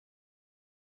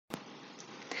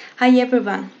Hi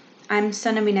everyone, I'm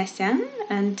Sona Minasyan,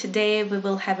 and today we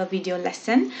will have a video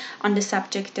lesson on the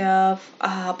subject of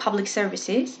public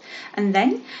services, and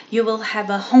then you will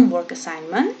have a homework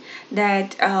assignment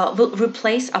that will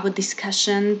replace our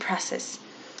discussion process.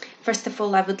 First of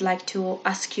all, I would like to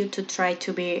ask you to try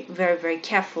to be very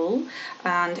careful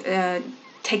and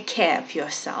take care of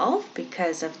yourself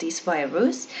because of this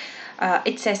virus.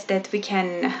 It says that we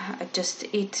can just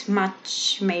eat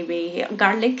much, maybe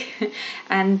garlic,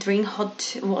 and drink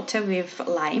hot water with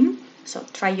lime. So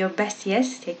try your best,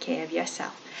 yes, take care of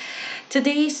yourself.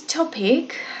 Today's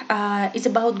topic is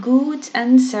about goods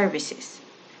and services.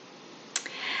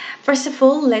 First of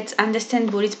all, let's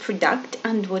understand what is product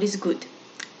and what is good.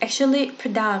 Actually,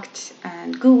 product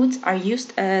and goods are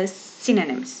used as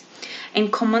synonyms in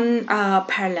common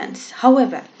parlance.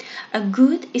 However, a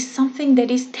good is something that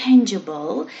is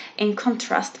tangible in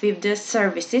contrast with the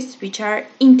services which are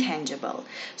intangible.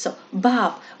 So,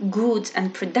 both goods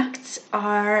and products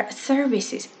are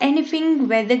services. Anything,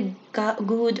 whether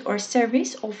good or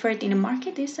service offered in a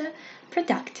market, is a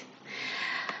product.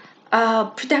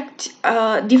 Product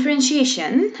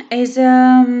differentiation is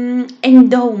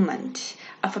endowment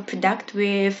of a product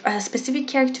with specific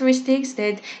characteristics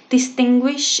that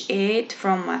distinguish it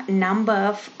from a number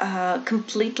of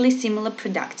completely similar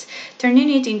products, turning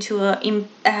it into an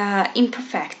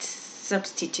imperfect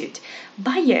substitute.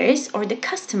 Buyers or the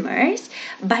customers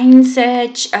buying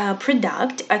such a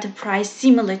product at a price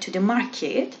similar to the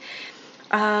market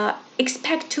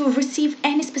expect to receive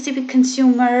any specific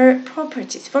consumer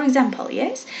properties. For example,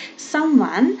 yes,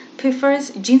 someone prefers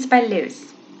jeans by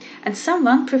Lewis and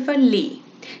someone prefers Lee.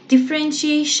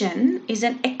 Differentiation is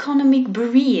an economic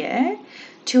barrier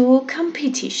to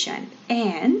competition,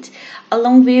 and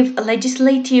along with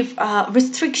legislative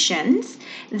restrictions,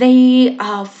 they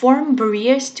form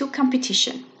barriers to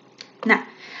competition. Nah,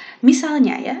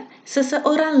 misalnya ya,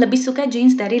 seseorang lebih suka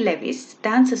jeans dari Levi's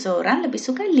dan seseorang lebih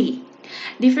suka Lee.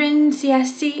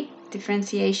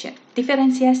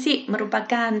 Diferensiasi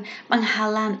merupakan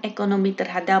penghalang ekonomi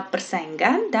terhadap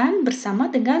persaingan, dan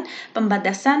bersama dengan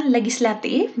pembatasan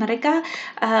legislatif mereka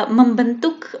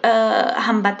membentuk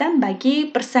hambatan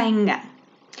bagi persaingan.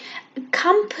 A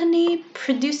company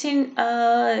producing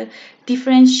a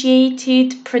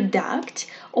differentiated product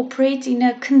operates in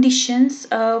a conditions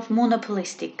of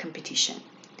monopolistic competition.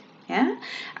 Yeah,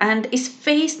 and is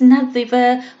faced not with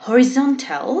a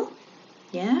horizontal,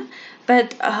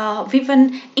 but with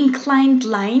an inclined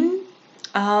line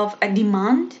of a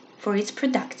demand for its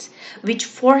products, which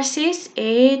forces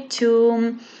it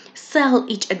to sell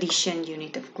each additional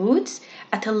unit of goods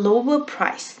at a lower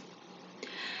price.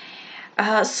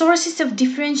 Sources of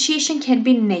differentiation can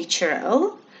be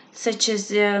natural, such as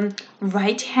the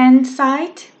right-hand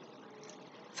side,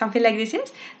 something like this,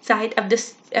 yes, side of the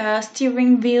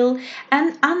steering wheel,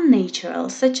 and unnatural,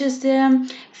 such as the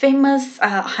famous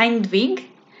hind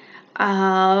wing,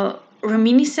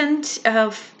 reminiscent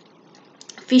of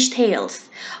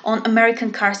fishtails on American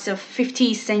cars of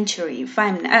 50th century,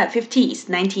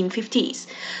 1950s.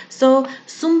 So,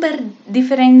 sumber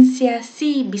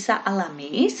diferensiasi bisa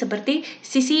alami seperti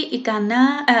sisi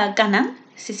kanan,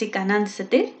 sisi kanan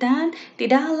setir, dan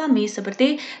tidak alami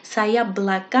seperti sayap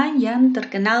belakang yang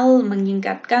terkenal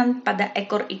mengingatkan pada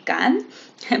ekor ikan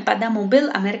pada mobil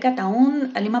Amerika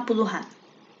tahun 50-an.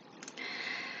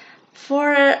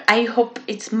 I hope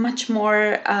it's much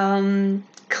more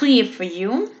clear for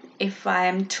you if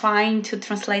I'm trying to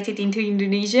translate it into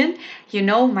Indonesian. You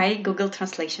know my Google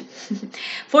translation.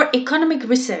 For economic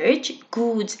research,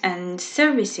 goods and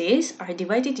services are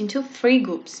divided into 3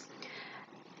 groups: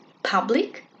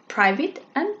 public, private,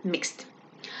 and mixed.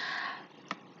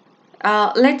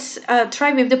 Let's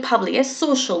try with the public. As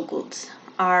social goods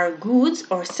are goods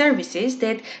or services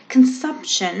that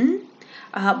consumption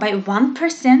by one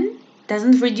person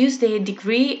doesn't reduce the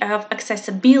degree of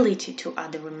accessibility to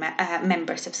other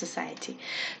members of society.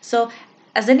 So,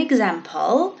 as an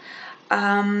example,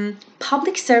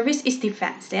 public service is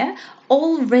defense. Yeah?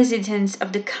 All residents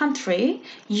of the country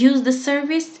use the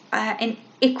service in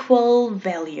equal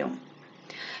value.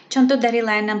 Contoh dari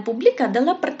layanan publik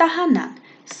adalah pertahanan.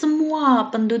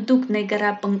 Semua penduduk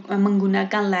negara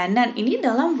menggunakan layanan ini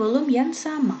dalam volume yang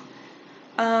sama.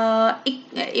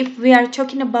 If we are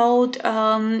talking about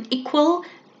equal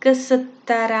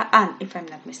kesetaraan, if I'm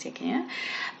not mistaken, yeah?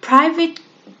 Private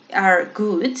are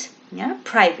goods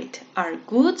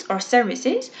or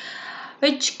services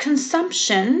which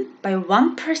consumption by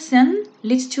one person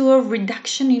leads to a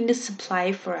reduction in the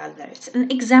supply for others. An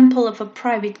example of a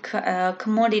private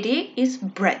commodity is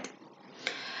bread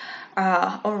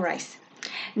or rice.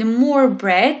 The more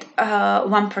bread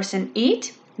one person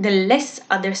eats, the less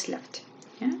others left.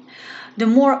 Yeah? The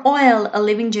more oil a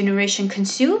living generation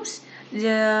consumes,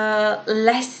 the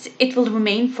less it will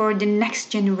remain for the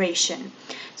next generation.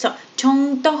 So,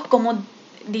 contoh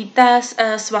komoditas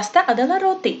swasta adalah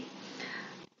roti.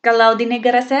 Kalau di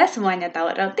negara saya semuanya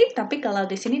tahu roti, tapi kalau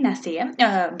di sini nasi ya,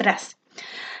 beras.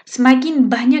 Semakin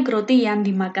banyak roti yang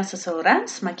dimakan seseorang,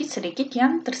 semakin sedikit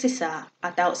yang tersisa.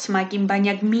 Atau semakin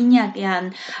banyak minyak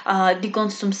yang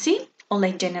dikonsumsi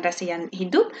oleh generasi yang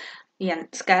hidup, yang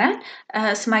sekarang,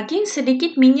 semakin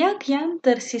sedikit minyak yang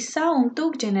tersisa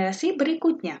untuk generasi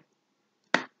berikutnya.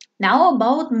 Now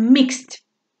about mixed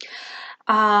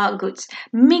goods.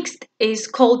 Mixed is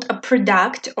called a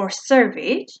product or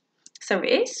service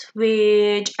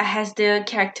which has the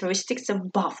characteristics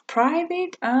of both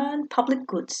private and public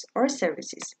goods or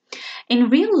services.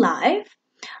 In real life,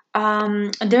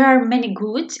 there are many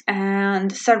goods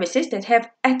and services that have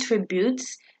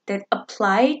attributes that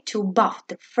apply to both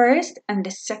the first and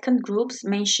the second groups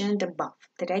mentioned above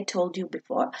that I told you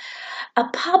before. A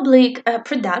public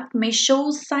product may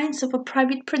show signs of a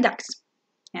private product.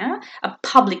 Yeah? A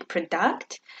public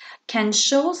product can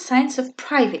show signs of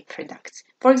private products.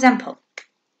 For example,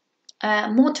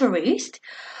 a motorist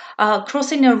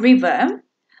crossing a river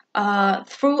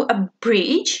through a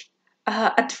bridge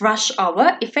at rush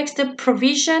hour affects the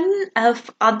provision of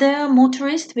other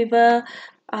motorists with a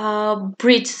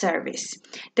bridge service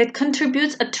that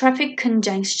contributes a traffic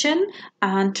congestion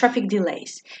and traffic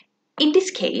delays. In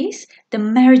this case, the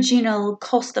marginal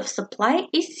cost of supply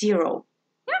is zero.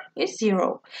 Is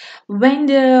zero. When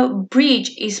the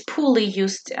bridge is poorly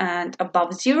used and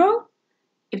above zero,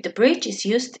 if the bridge is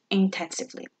used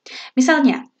intensively.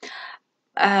 Misalnya,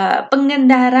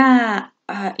 pengendara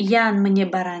yang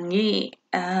menyeberangi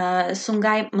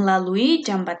sungai melalui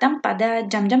jambatan pada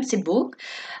jam-jam sibuk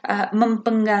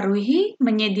mempengaruhi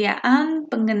penyediaan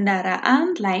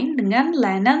pengendaraan lain dengan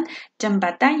layanan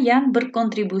jambatan yang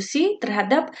berkontribusi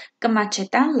terhadap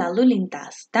kemacetan lalu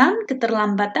lintas dan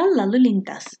keterlambatan lalu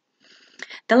lintas.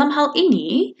 Dalam hal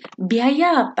ini,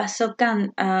 biaya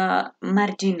pasokan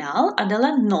marginal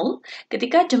adalah nol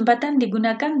ketika jembatan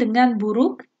digunakan dengan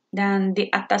buruk dan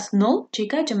di atas nol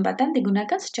jika jembatan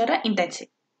digunakan secara intensif.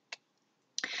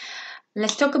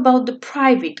 Let's talk about the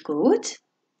private goods.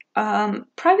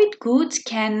 Private goods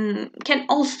can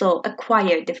also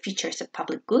acquire the features of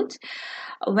public goods.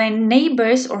 When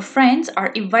neighbors or friends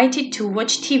are invited to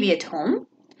watch TV at home,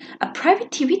 a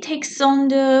private TV takes on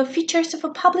the features of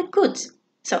a public goods.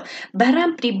 So,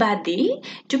 barang pribadi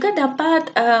juga dapat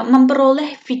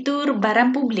memperoleh fitur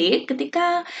barang publik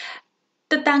ketika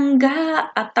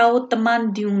tetangga atau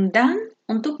teman diundang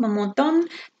untuk menonton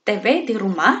TV di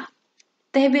rumah.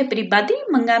 TV pribadi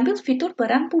mengambil fitur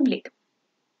barang publik.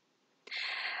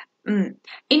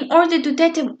 In order to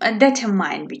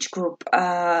determine which group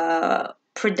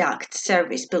product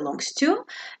service belongs to,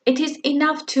 it is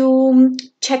enough to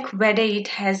check whether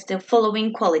it has the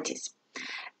following qualities.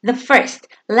 The first,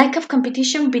 lack of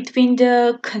competition between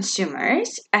the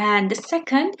consumers, and the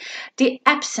second, the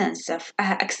absence of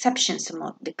exceptions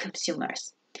among the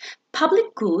consumers.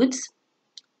 Public goods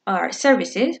or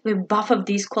services with both of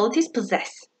these qualities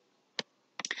possess.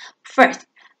 First,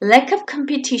 lack of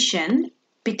competition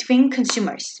between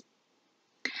consumers.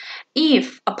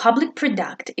 If a public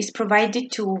product is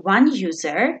provided to one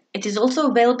user, it is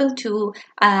also available to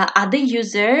other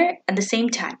user at the same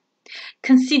time.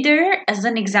 Consider as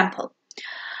an example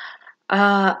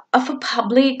of a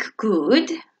public good,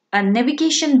 a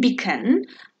navigation beacon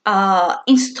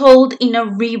installed in a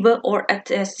river or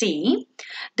at a sea.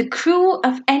 The crew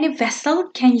of any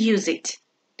vessel can use it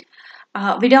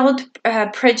without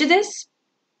prejudice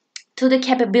to the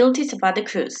capabilities of other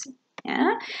crews.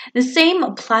 Yeah? The same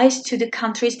applies to the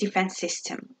country's defense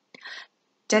system.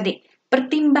 Jadi,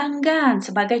 pertimbangan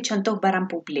sebagai contoh barang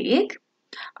publik,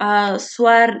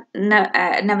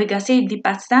 navigasi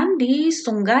dipasang di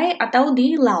sungai atau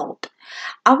di laut.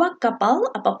 Awak kapal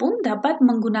apapun dapat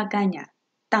menggunakannya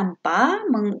tanpa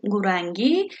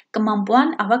mengurangi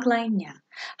kemampuan awak lainnya.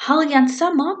 Hal yang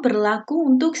sama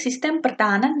berlaku untuk sistem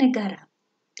pertahanan negara.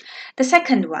 The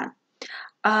second one,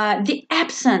 the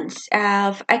absence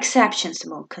of exceptions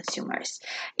among consumers.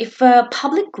 If a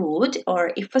public good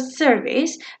or if a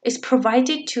service is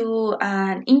provided to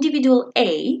an individual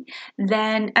A,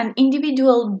 then an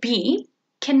individual B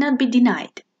cannot be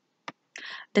denied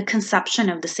the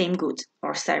consumption of the same goods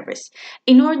or service.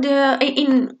 In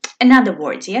other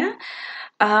words,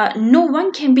 no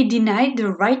one can be denied the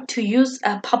right to use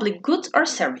public goods or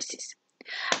services.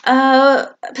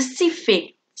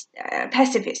 Specific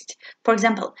pacifist, for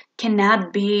example, cannot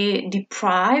be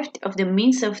deprived of the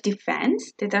means of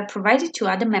defense that are provided to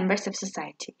other members of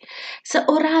society.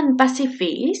 Seorang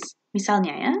pasifis,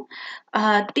 misalnya ya,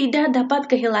 tidak dapat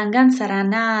kehilangan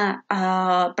sarana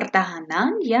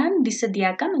pertahanan yang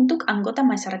disediakan untuk anggota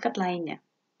masyarakat lainnya.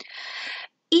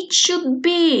 It should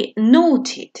be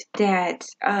noted that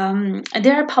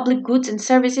there are public goods and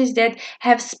services that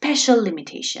have special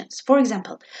limitations. For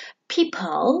example,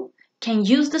 people can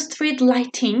use the street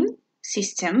lighting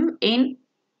system in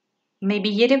maybe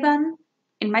Yerevan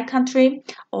in my country,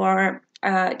 or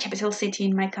capital city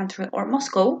in my country, or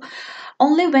Moscow,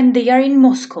 only when they are in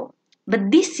Moscow. But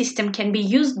this system can be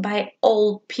used by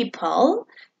all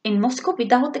people in Moscow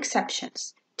without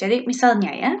exceptions. Jadi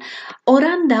misalnya ya,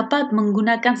 orang dapat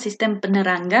menggunakan sistem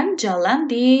penerangan jalan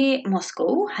di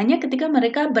Moskow hanya ketika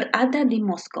mereka berada di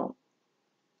Moskow.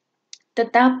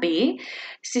 Tetapi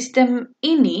sistem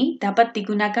ini dapat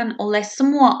digunakan oleh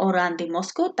semua orang di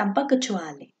Moskow tanpa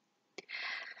kecuali.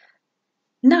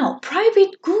 Now,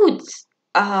 private goods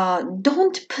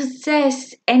don't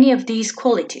possess any of these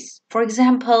qualities. For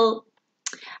example,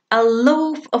 a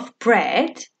loaf of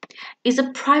bread is a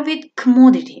private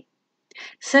commodity.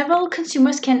 Several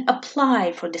consumers can apply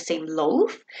for the same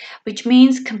loaf, which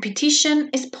means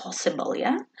competition is possible,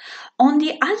 yeah? On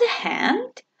the other hand,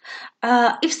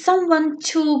 if someone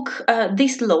took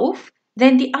this loaf,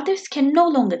 then the others can no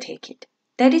longer take it.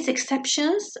 That is,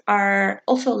 exceptions are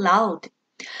also allowed.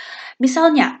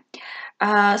 Misalnya,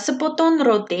 sepotong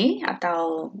roti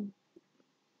atau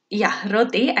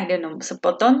roti, I don't know,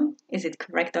 sepotong, is it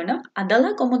correct or not,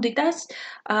 adalah komoditas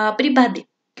pribadi.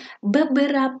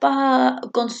 Beberapa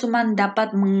konsumen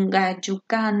dapat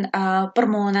mengajukan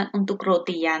permohonan untuk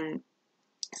roti yang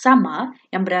sama,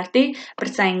 yang berarti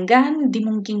persaingan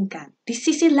dimungkinkan. Di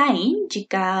sisi lain,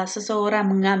 jika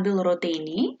seseorang mengambil roti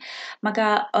ini,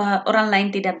 maka orang lain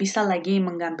tidak bisa lagi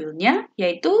mengambilnya,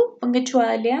 yaitu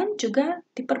pengecualian juga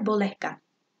diperbolehkan.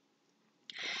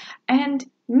 And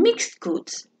mixed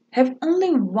goods have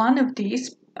only one of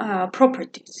these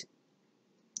properties.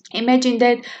 Imagine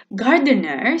that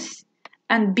gardeners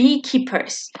and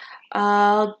beekeepers,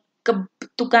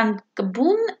 tukang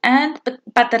kebun and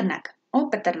peternak.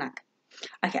 Peternak.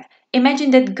 Okay.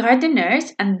 Imagine that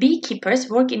gardeners and beekeepers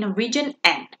work in a region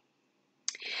N.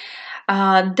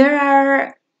 There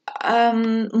are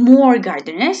more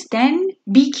gardeners than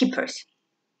beekeepers.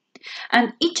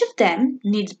 And each of them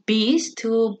needs bees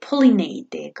to pollinate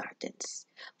their gardens.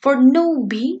 For no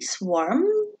bee swarm,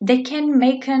 they can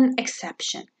make an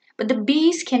exception. But the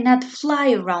bees cannot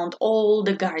fly around all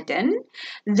the garden.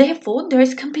 Therefore, there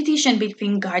is competition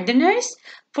between gardeners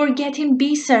for getting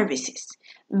bee services.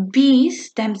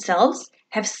 Bees themselves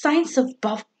have signs of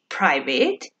both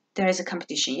private, there is a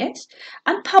competition, yes,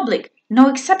 and public,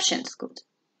 no exceptions, good.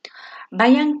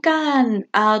 Bayangkan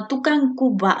tukang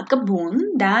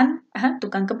kebun dan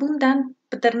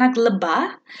peternak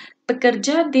lebah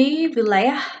bekerja di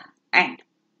wilayah N.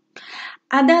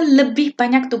 Ada lebih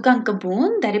banyak tukang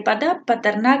kebun daripada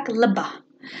peternak lebah.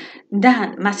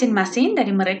 Dan masing-masing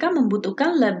dari mereka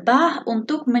membutuhkan lebah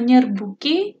untuk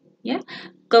menyerbuki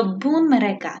kebun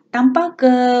mereka. Tanpa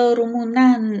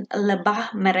kerumunan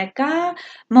lebah mereka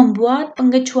membuat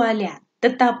pengecualian.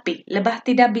 Tetapi lebah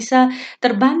tidak bisa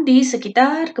terbang di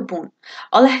sekitar kebun.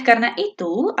 Oleh karena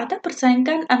itu, ada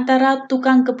persaingan antara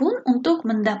tukang kebun untuk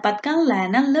mendapatkan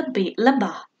layanan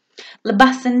lebah.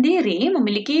 Lebah sendiri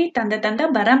memiliki tanda-tanda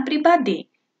barang pribadi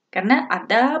karena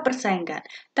ada persaingan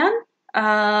dan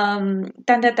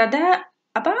tanda-tanda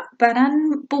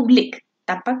barang publik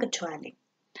tanpa kecuali.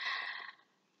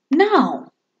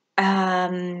 Now,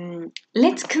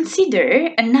 let's consider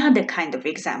another kind of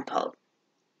example.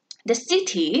 The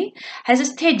city has a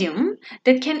stadium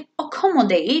that can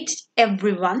accommodate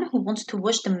everyone who wants to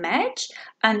watch the match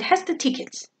and has the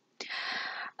tickets.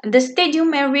 The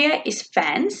stadium area is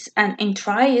fenced and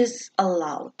entry is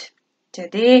allowed.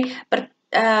 Jadi,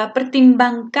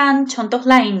 pertimbangkan contoh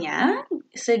lainnya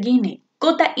segini.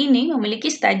 Kota ini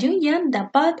memiliki stadion yang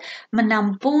dapat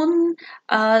menampung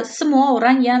semua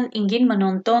orang yang ingin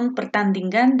menonton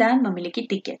pertandingan dan memiliki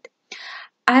tiket.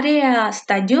 Area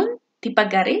stadion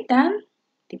dipagari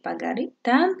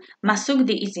dan masuk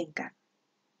diizinkan.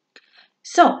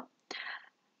 So,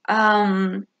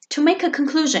 to make a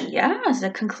conclusion, as a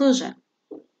conclusion,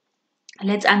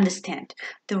 let's understand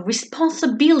the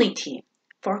responsibility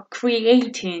for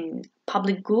creating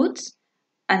public goods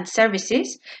and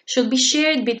services should be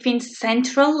shared between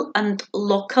central and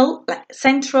local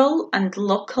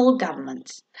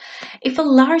governments. If a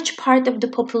large part of the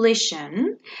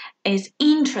population is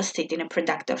interested in a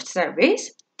productive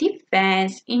service,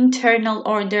 defense, internal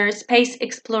order, space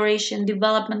exploration,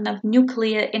 development of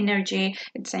nuclear energy,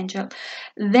 etc.,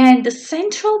 then the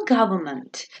central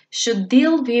government should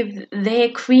deal with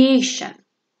their creation.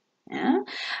 Yeah?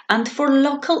 And for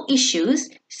local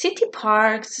issues, city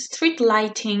parks, street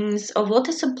lightings,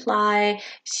 water supply,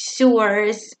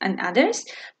 sewers, and others,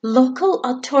 local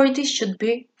authorities should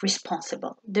be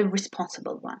responsible, the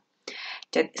responsible one.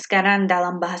 Jadi, sekarang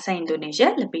dalam bahasa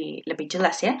Indonesia lebih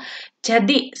jelas ya.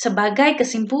 Jadi sebagai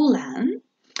kesimpulan,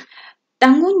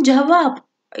 tanggung jawab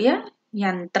ya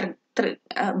yang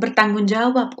bertanggung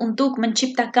jawab untuk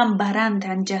menciptakan barang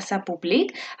dan jasa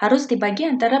publik harus dibagi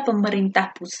antara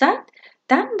pemerintah pusat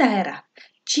dan daerah.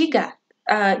 Jika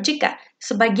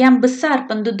sebagian besar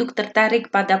penduduk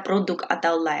tertarik pada produk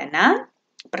atau layanan,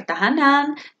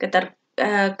 pertahanan,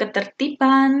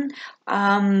 ketertiban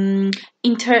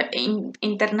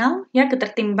internal, ya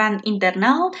ketertiban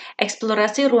internal,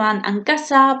 eksplorasi ruang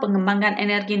angkasa, pengembangan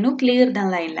energi nuklir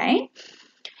dan lain-lain.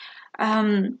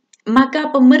 Maka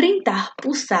pemerintah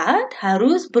pusat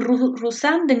harus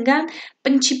berurusan dengan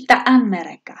penciptaan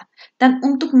mereka. Dan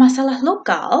untuk masalah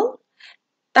lokal,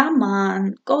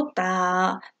 taman,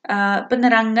 kota,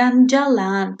 penerangan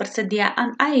jalan,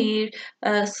 persediaan air,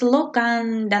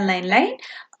 selokan, dan lain-lain,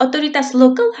 otoritas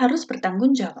lokal harus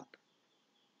bertanggung jawab.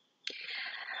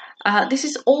 This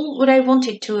is all what I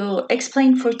wanted to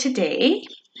explain for today.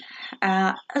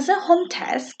 As a home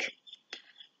task,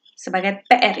 sebagai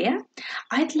PR ya,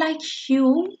 I'd like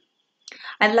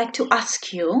to ask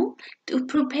you to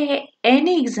prepare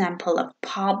any example of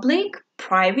public,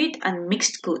 private, and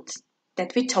mixed goods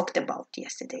that we talked about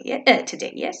today,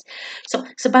 yes. So,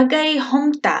 sebagai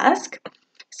home task,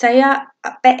 saya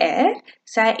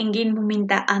ingin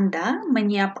meminta Anda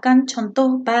menyiapkan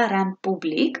contoh barang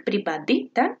publik, pribadi,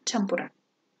 dan campuran.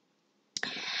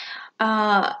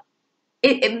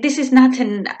 This is not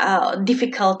a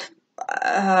difficult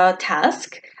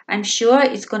task. I'm sure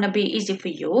it's gonna be easy for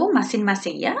you.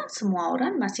 Masing-masing ya, semua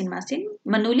orang masing-masing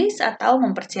menulis atau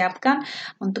mempersiapkan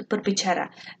untuk berbicara.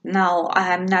 Now,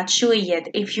 I'm not sure yet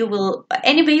if you will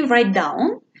anyway write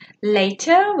down.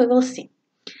 Later, we will see.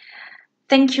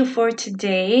 Thank you for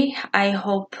today. I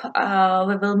hope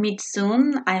we will meet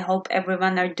soon. I hope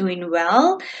everyone are doing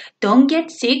well. Don't get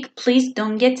sick. Please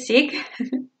don't get sick.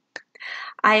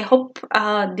 I hope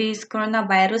this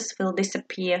coronavirus will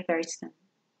disappear very soon.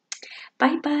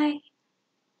 Bye-bye.